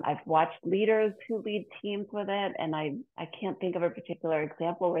I've watched leaders who lead teams with it, and I can't think of a particular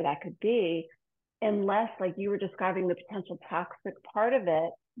example where that could be, unless, like you were describing, the potential toxic part of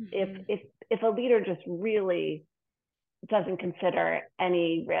it. If a leader just really doesn't consider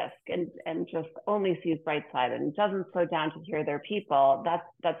any risk and just only sees bright side and doesn't slow down to hear their people,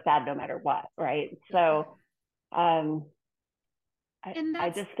 that's bad no matter what, right? So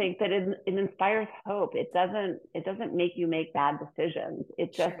I just think that it inspires hope. It doesn't make you make bad decisions.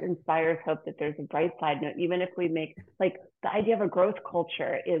 It just inspires hope that there's a bright side. Even if we make, like, the idea of a growth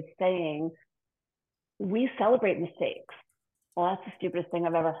culture is saying we celebrate mistakes. Well, that's the stupidest thing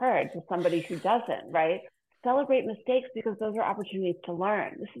I've ever heard to somebody who doesn't, right? Celebrate mistakes, because those are opportunities to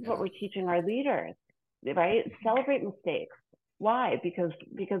learn. This is what we're teaching our leaders, right? Celebrate mistakes. Why? Because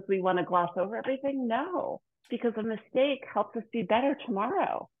we want to gloss over everything? No. Because a mistake helps us be better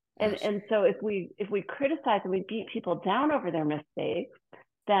tomorrow. And so if we criticize and we beat people down over their mistakes,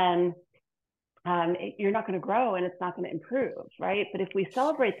 then you're not going to grow, and it's not going to improve, right? But if we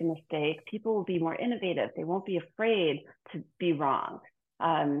celebrate the mistake, people will be more innovative. They won't be afraid to be wrong.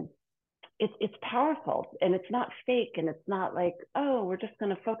 it's powerful, and it's not fake, and it's not like, oh, we're just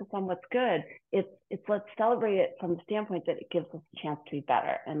going to focus on what's good. It's let's celebrate it from the standpoint that it gives us a chance to be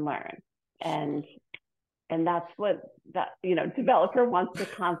better and learn. And that's what that, developer wants to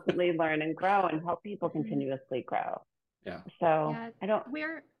constantly learn and grow and help people continuously grow. Yeah. So Yeah, I don't,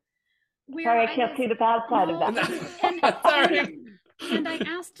 where sorry, I can't see the bad side of that. Sorry. And I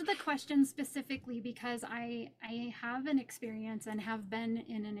asked the question specifically because I have an experience and have been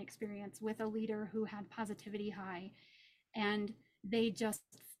in an experience with a leader who had positivity high, and they just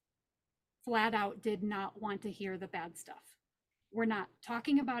flat out did not want to hear the bad stuff. We're not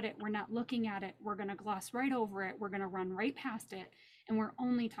talking about it. We're not looking at it. We're going to gloss right over it. We're going to run right past it. And we're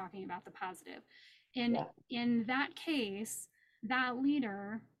only talking about the positive. And in that case, that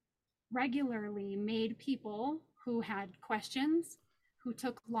leader regularly made people who had questions, who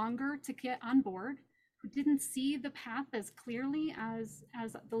took longer to get on board, who didn't see the path as clearly as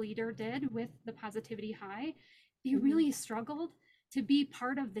the leader did with the positivity high, they really struggled to be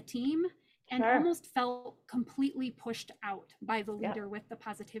part of the team, and almost felt completely pushed out by the leader with the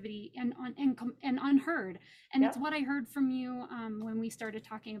positivity and unheard. And it's what I heard from you when we started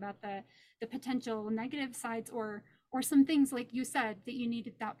talking about the potential negative sides, or some things like you said, that you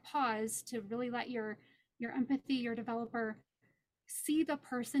needed that pause to really let your empathy, your developer, see the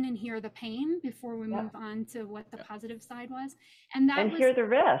person and hear the pain before we move on to what the positive side was. And hear the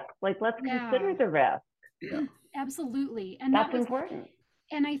risk. Like, let's consider the risk. Yeah. Absolutely. And that's important.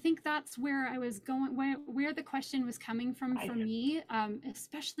 And I think that's where I was going, where the question was coming from for me,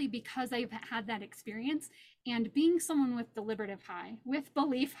 especially because I've had that experience, and being someone with deliberative high, with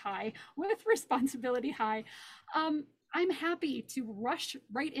belief high, with responsibility high. I'm happy to rush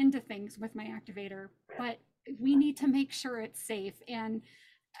right into things with my activator, but we need to make sure it's safe. And,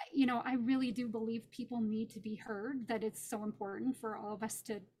 I really do believe people need to be heard, that it's so important for all of us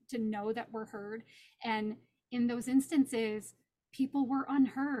to know that we're heard. And in those instances, people were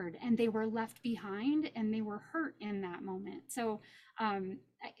unheard and they were left behind and they were hurt in that moment. So from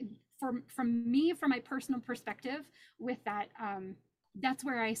my personal perspective with that, that's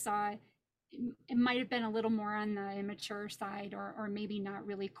where I saw it might have been a little more on the immature side, or maybe not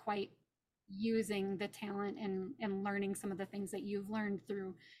really quite using the talent and learning some of the things that you've learned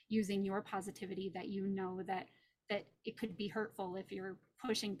through using your positivity, that that it could be hurtful if you're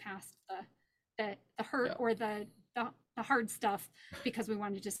pushing past the hurt or the hard stuff, because we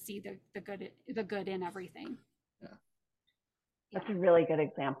want to just see the good in everything. That's a really good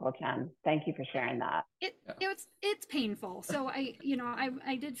example, Jen. Thank you for sharing that. It's painful. So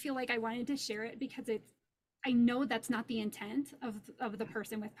I did feel like I wanted to share it, because I know that's not the intent of the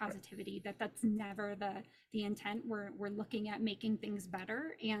person with positivity, that's never the intent. We're looking at making things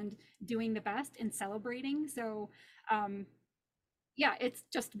better and doing the best and celebrating. So it's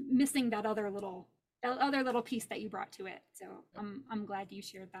just missing that other little piece that you brought to it. So I'm glad you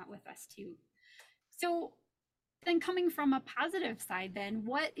shared that with us too. So then, coming from a positive side, then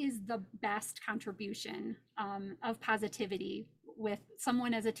what is the best contribution of positivity with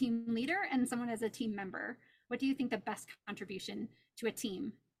someone as a team leader and someone as a team member? What do you think the best contribution to a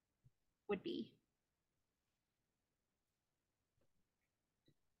team would be?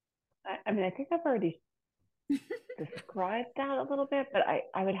 I mean, I think I've already described that a little bit, but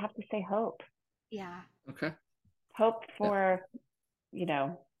I would have to say hope. Yeah. Okay. Hope for,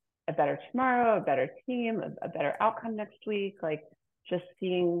 a better tomorrow, a better team, a better outcome next week, like just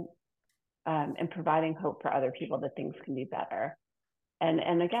seeing and providing hope for other people that things can be better.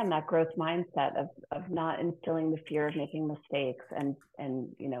 And again, that growth mindset of not instilling the fear of making mistakes, and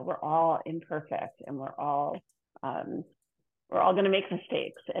we're all imperfect, and we're all going to make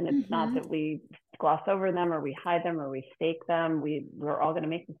mistakes, and it's not that we gloss over them or we hide them or we fake them. We're all going to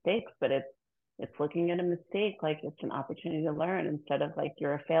make mistakes, but it's looking at a mistake like it's an opportunity to learn, instead of like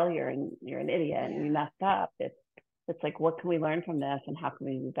you're a failure and you're an idiot and you messed up. It's like, what can we learn from this, and how can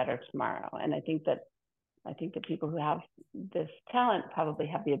we be better tomorrow? And I think that people who have this talent probably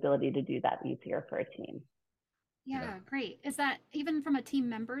have the ability to do that easier for a team. Yeah, great. Is that even from a team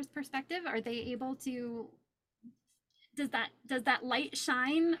member's perspective? Are they able to? Does that light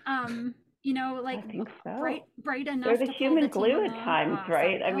shine? Like I think so. bright enough. They're the to human pull the glue team at times, along?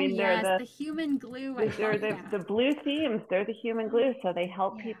 right? Awesome. I mean, they're the human glue. They're the blue themes. They're the human glue, so they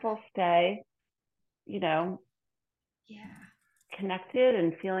help people stay, connected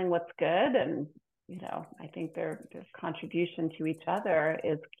and feeling what's good. And I think their contribution to each other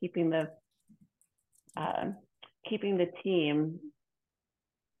is keeping the team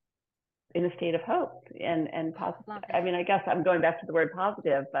in a state of hope and positive. I mean, I guess I'm going back to the word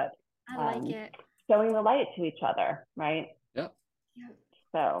positive, but I like it. showing the light to each other, right? Yep.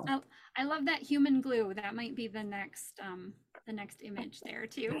 So I love that human glue. That might be the next image there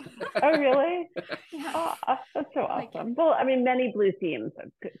too. oh, really? Yeah. Oh, that's so Like it. awesome. Well, I mean, many blue themes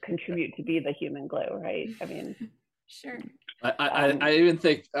contribute to be the human glue, right? I mean, Sure. I even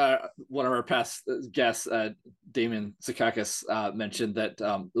think one of our past guests, Damien Zakakis, mentioned that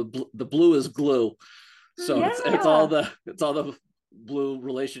the blue is glue. So yeah. it's all the blue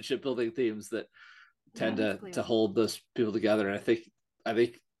relationship building themes that tend Yeah, to hold those people together. And I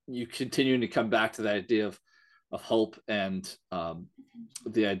think you continuing to come back to the idea of hope and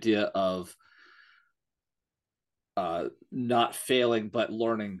the idea of not failing but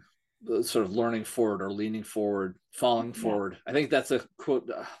learning, sort of learning forward or leaning forward, falling forward. I think that's a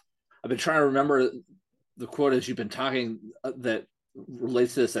quote. I've been trying to remember the quote as you've been talking that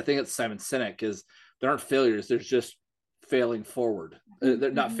relates to this. I think it's Simon Sinek, is there aren't failures, there's just failing forward.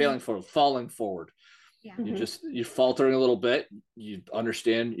 They're not failing forward, falling forward. Yeah. You're faltering a little bit, you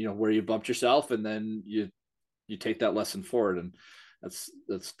understand, where you bumped yourself, and then you take that lesson forward. And that's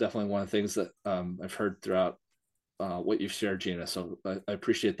definitely one of the things that I've heard throughout what you've shared, Gina. So I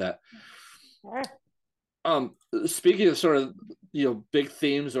appreciate that. Sure. Speaking of sort of, big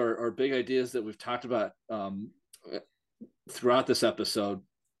themes or big ideas that we've talked about throughout this episode,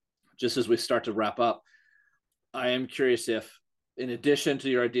 just as we start to wrap up, I am curious if, in addition to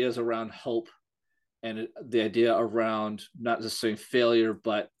your ideas around hope and the idea around not just saying failure,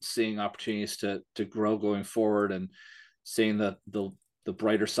 but seeing opportunities to grow going forward and seeing the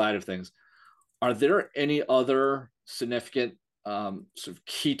brighter side of things, are there any other significant sort of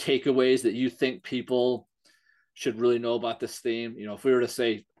key takeaways that you think people should really know about this theme? If we were to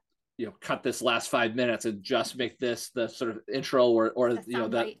say, cut this last 5 minutes and just make this the sort of intro or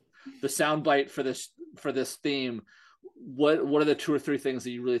the sound bite for this theme, what are the 2 or 3 things that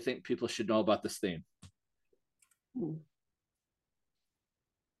you really think people should know about this theme?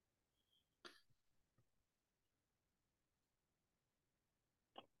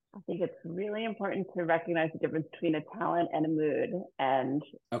 I think it's really important to recognize the difference between a talent and a mood, and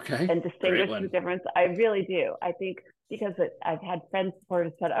distinguish the difference. I really do. I think because I've had friends before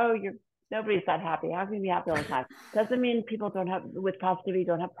who said, "Oh, nobody's that happy. How can you be happy all the time?" Doesn't mean people with positivity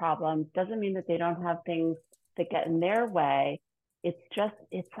don't have problems. Doesn't mean that they don't have things that get in their way. It's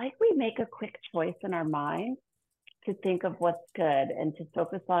like we make a quick choice in our mind to think of what's good and to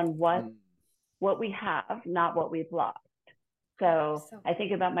focus on what we have, not what we've lost. So I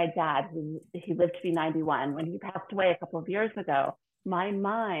think about my dad, he lived to be 91. When he passed away a couple of years ago, my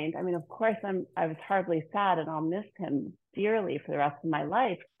mind, I mean, of course, I was horribly sad and I'll miss him dearly for the rest of my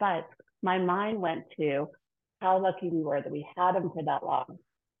life. But my mind went to how lucky we were that we had him for that long,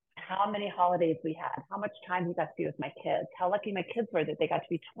 how many holidays we had, how much time he got to be with my kids, how lucky my kids were that they got to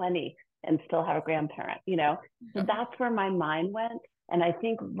be 20 and still have a grandparent, So that's where my mind went. And I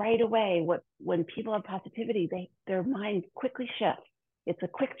think right away, when people have positivity, their mind quickly shifts. It's a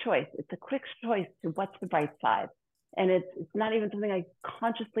quick choice. It's a quick choice to what's the bright side. And it's not even something I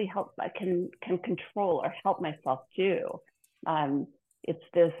consciously can control or help myself do. It's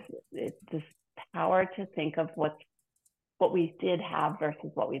this power to think of what we did have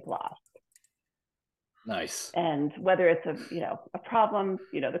versus what we've lost. Nice. And whether it's a problem,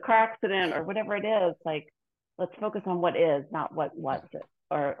 the car accident or whatever it is, like, let's focus on what is, not what was it,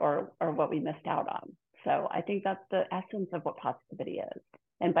 or what we missed out on. So I think that's the essence of what positivity is.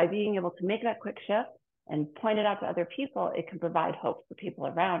 And by being able to make that quick shift and point it out to other people, it can provide hope for people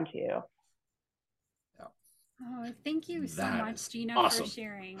around you. Oh, thank you so much, Gina, awesome. for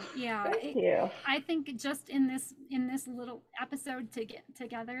sharing. Yeah, thank you. I think just in this little episode to get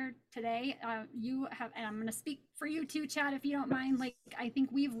together today, you have, and I'm going to speak for you too, Chad, if you don't mind. Like, I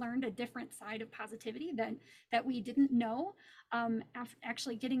think we've learned a different side of positivity that we didn't know.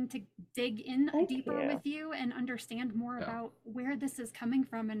 Actually, getting to dig in deeper with you and understand more about where this is coming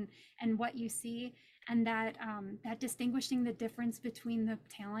from and what you see, and that distinguishing the difference between the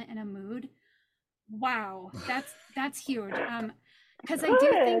talent and a mood. Wow, that's huge. Because I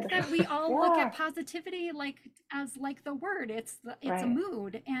do think that we all look at positivity as the word. It's a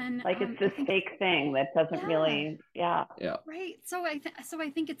mood, and like it's this fake thing that doesn't really, right. So I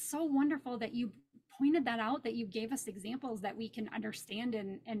think it's so wonderful that you pointed that out, that you gave us examples that we can understand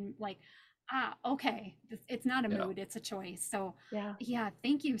and like, okay, it's not a mood, it's a choice. So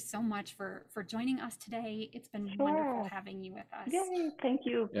thank you so much for joining us today. It's been wonderful having you with us. Yay, thank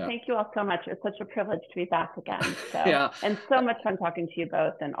you. Thank you all so much. It's such a privilege to be back again. So and so much fun talking to you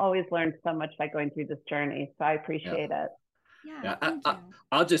both, and always learned so much by going through this journey. So I appreciate it.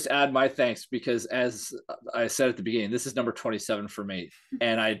 I'll just add my thanks, because as I said at the beginning, this is number 27 for me.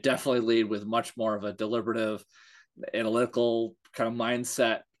 And I definitely lead with much more of a deliberative, analytical kind of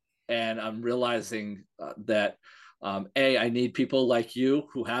mindset. And I'm realizing that I need people like you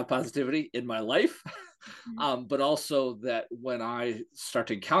who have positivity in my life. But also that when I start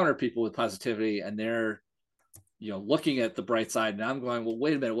to encounter people with positivity and they're, looking at the bright side, and I'm going, well,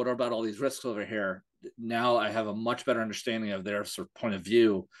 wait a minute, what about all these risks over here? Now I have a much better understanding of their sort of point of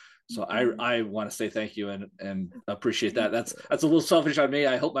view. So I want to say thank you and appreciate that. That's a little selfish on me.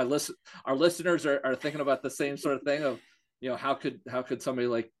 I hope our listeners are thinking about the same sort of thing of, how could somebody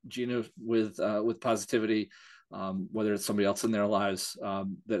like Gina with positivity, whether it's somebody else in their lives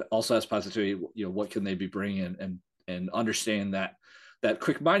that also has positivity, what can they be bringing and understand that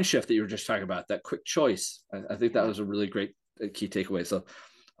quick mind shift that you were just talking about, that quick choice. I think that was a really great key takeaway. So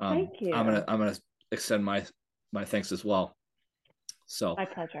thank you. I'm gonna extend my thanks as well. So my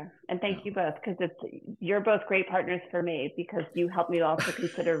pleasure, and thank you both, because you're both great partners for me, because you help me also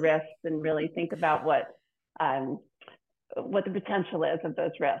consider risks and really think about what the potential is of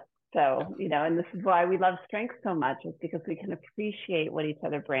those risks. So, and this is why we love strength so much, is because we can appreciate what each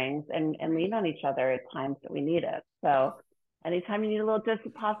other brings and lean on each other at times that we need it. So anytime you need a little dose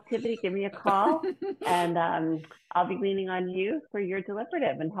of positivity, give me a call, and I'll be leaning on you for your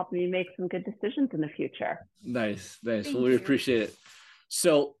deliberative and helping me make some good decisions in the future. Nice. Well, we appreciate it.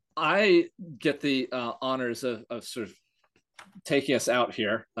 So I get the honors of sort of taking us out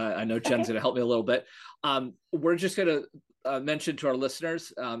here. I know Jen's going to help me a little bit. We're just going to mention to our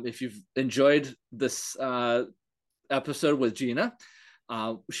listeners, if you've enjoyed this episode with Gina,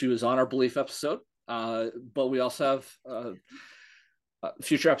 she was on our belief episode, but we also have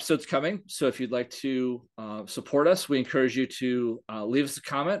future episodes coming. So if you'd like to support us, we encourage you to leave us a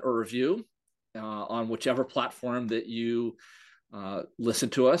comment or review on whichever platform that you listen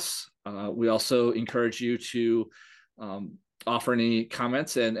to us. We also encourage you to offer any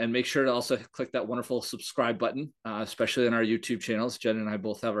comments and make sure to also click that wonderful subscribe button, especially in our YouTube channels. Jen and I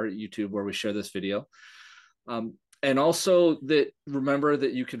both have our YouTube where we share this video. And also remember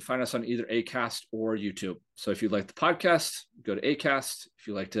that you can find us on either Acast or YouTube. So if you like the podcast, go to Acast. If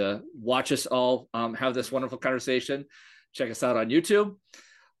you like to watch us all have this wonderful conversation, check us out on YouTube.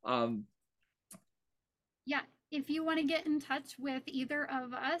 If you want to get in touch with either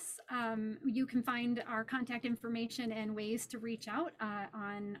of us, you can find our contact information and ways to reach out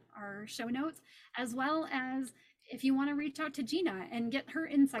on our show notes, as well as if you want to reach out to Gina and get her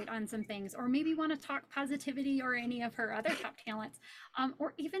insight on some things, or maybe want to talk positivity or any of her other top talents,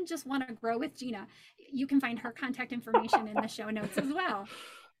 or even just want to grow with Gina, you can find her contact information in the show notes as well.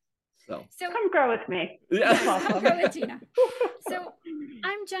 So come grow with me. Come grow with Gina. So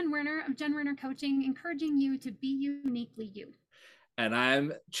I'm Jen Werner of Jen Werner Coaching, encouraging you to be uniquely you. And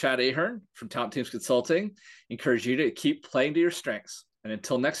I'm Chad Ahern from Talent Teams Consulting, encourage you to keep playing to your strengths. And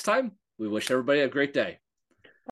until next time, we wish everybody a great day.